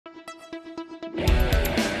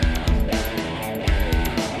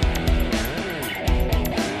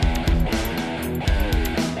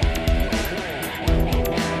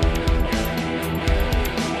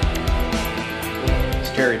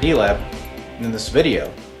D-Lab, and in this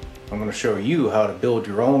video I'm going to show you how to build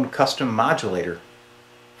your own custom modulator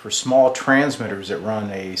for small transmitters that run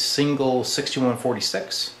a single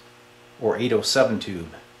 6146 or 807 tube,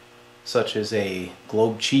 such as a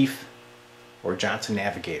Globe Chief or Johnson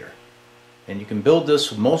Navigator. And you can build this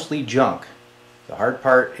with mostly junk. The hard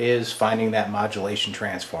part is finding that modulation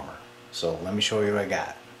transformer. So let me show you what I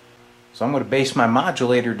got. So I'm going to base my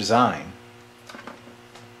modulator design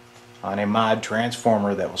on a mod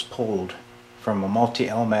transformer that was pulled from a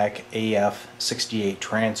Multi-Elmac AF68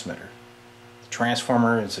 transmitter. The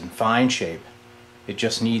transformer is in fine shape. It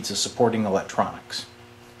just needs the supporting electronics.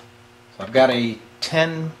 So I've got a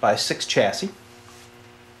 10 by 6 chassis,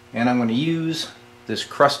 and I'm going to use this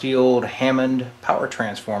crusty old Hammond power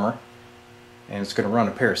transformer, and it's going to run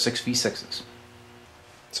a pair of 6v6s.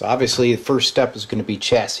 So obviously the first step is going to be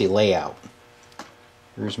chassis layout.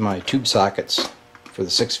 Here's my tube sockets for the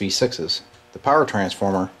 6v6s. The power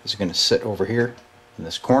transformer is going to sit over here in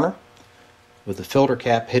this corner with the filter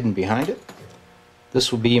cap hidden behind it. This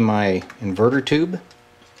will be my inverter tube.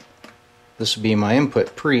 This will be my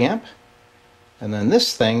input preamp. And then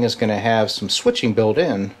this thing is going to have some switching built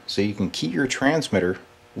in so you can key your transmitter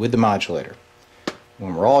with the modulator.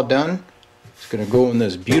 When we're all done, it's going to go in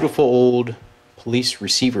this beautiful old police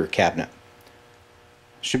receiver cabinet.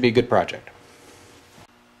 Should be a good project.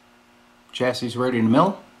 Chassis is ready to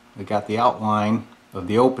mill. I got the outline of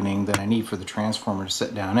the opening that I need for the transformer to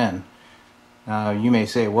sit down in. Now you may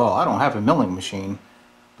say, well, I don't have a milling machine,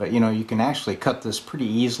 but you can actually cut this pretty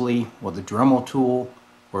easily with a Dremel tool,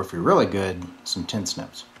 or if you're really good, some tin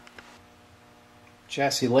snips.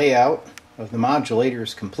 Chassis layout of the modulator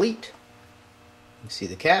is complete. You see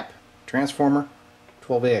the cap, transformer,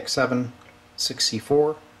 12AX7,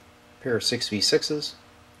 6C4, pair of 6v6s.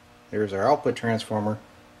 There's our output transformer,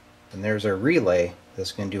 and there's our relay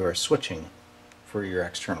that's going to do our switching for your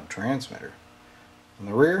external transmitter. On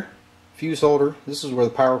the rear, fuse holder. This is where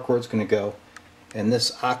the power cord is going to go, and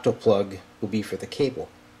this octo plug will be for the cable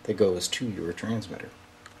that goes to your transmitter.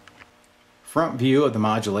 Front view of the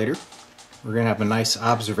modulator. We're going to have a nice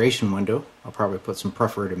observation window. I'll probably put some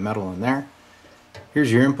perforated metal in there.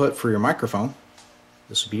 Here's your input for your microphone.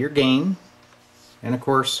 This will be your gain, and of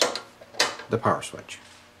course the power switch.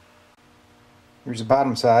 Here's the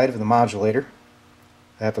bottom side of the modulator.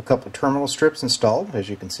 I have a couple of terminal strips installed, as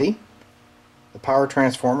you can see. The power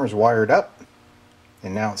transformer is wired up,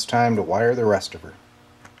 and now it's time to wire the rest of her.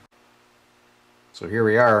 So here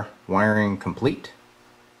we are, wiring complete.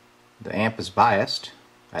 The amp is biased.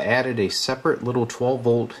 I added a separate little 12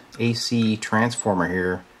 volt AC transformer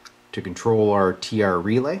here to control our TR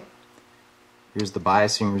relay. Here's the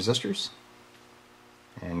biasing resistors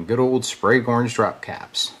and good old spray orange drop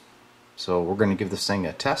caps. So we're going to give this thing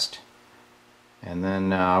a test and then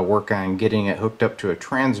work on getting it hooked up to a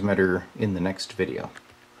transmitter in the next video.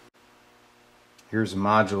 Here's the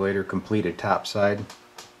modulator completed top side.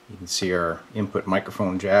 You can see our input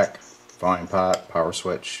microphone jack, volume pot, power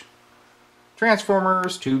switch,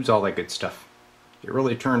 transformers, tubes, all that good stuff. It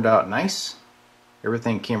really turned out nice.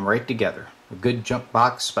 Everything came right together. A good junk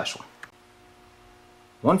box special.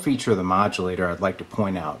 One feature of the modulator I'd like to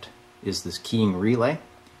point out is this keying relay.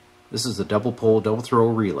 This is a double pole, double throw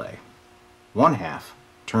relay. One half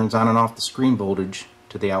turns on and off the screen voltage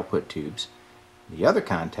to the output tubes. The other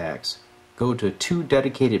contacts go to two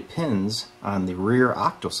dedicated pins on the rear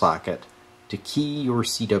octo socket to key your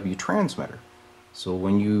CW transmitter. So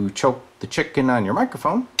when you choke the chicken on your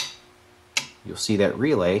microphone, you'll see that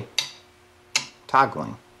relay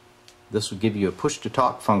toggling. This will give you a push to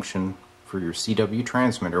talk function for your CW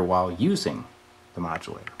transmitter while using the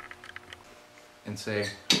modulator. And say,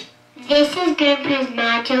 "This is Grandpa's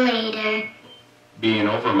modulator." Being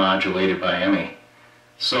overmodulated by Emmy.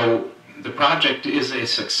 So the project is a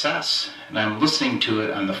success, and I'm listening to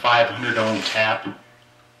it on the 500 ohm tap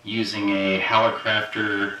using a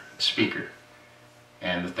Hallercrafter speaker.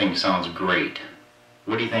 And the thing sounds great.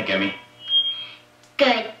 What do you think, Emmy?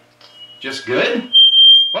 Good. Just good?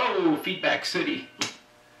 Whoa, Feedback City.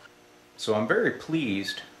 So I'm very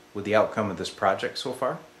pleased with the outcome of this project so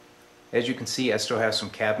far. As you can see, I still have some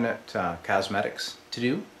cabinet cosmetics to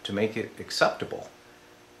do to make it acceptable.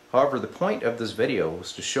 However, the point of this video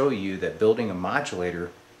was to show you that building a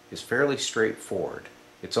modulator is fairly straightforward.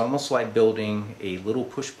 It's almost like building a little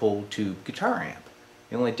push-pull tube guitar amp.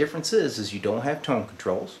 The only difference is you don't have tone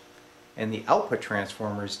controls, and the output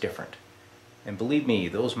transformer is different. And believe me,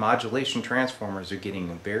 those modulation transformers are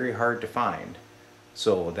getting very hard to find.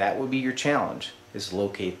 So that would be your challenge, is to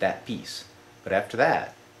locate that piece. But after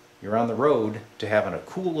that, you're on the road to having a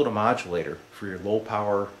cool little modulator for your low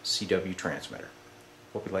power CW transmitter.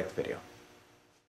 Hope you liked the video.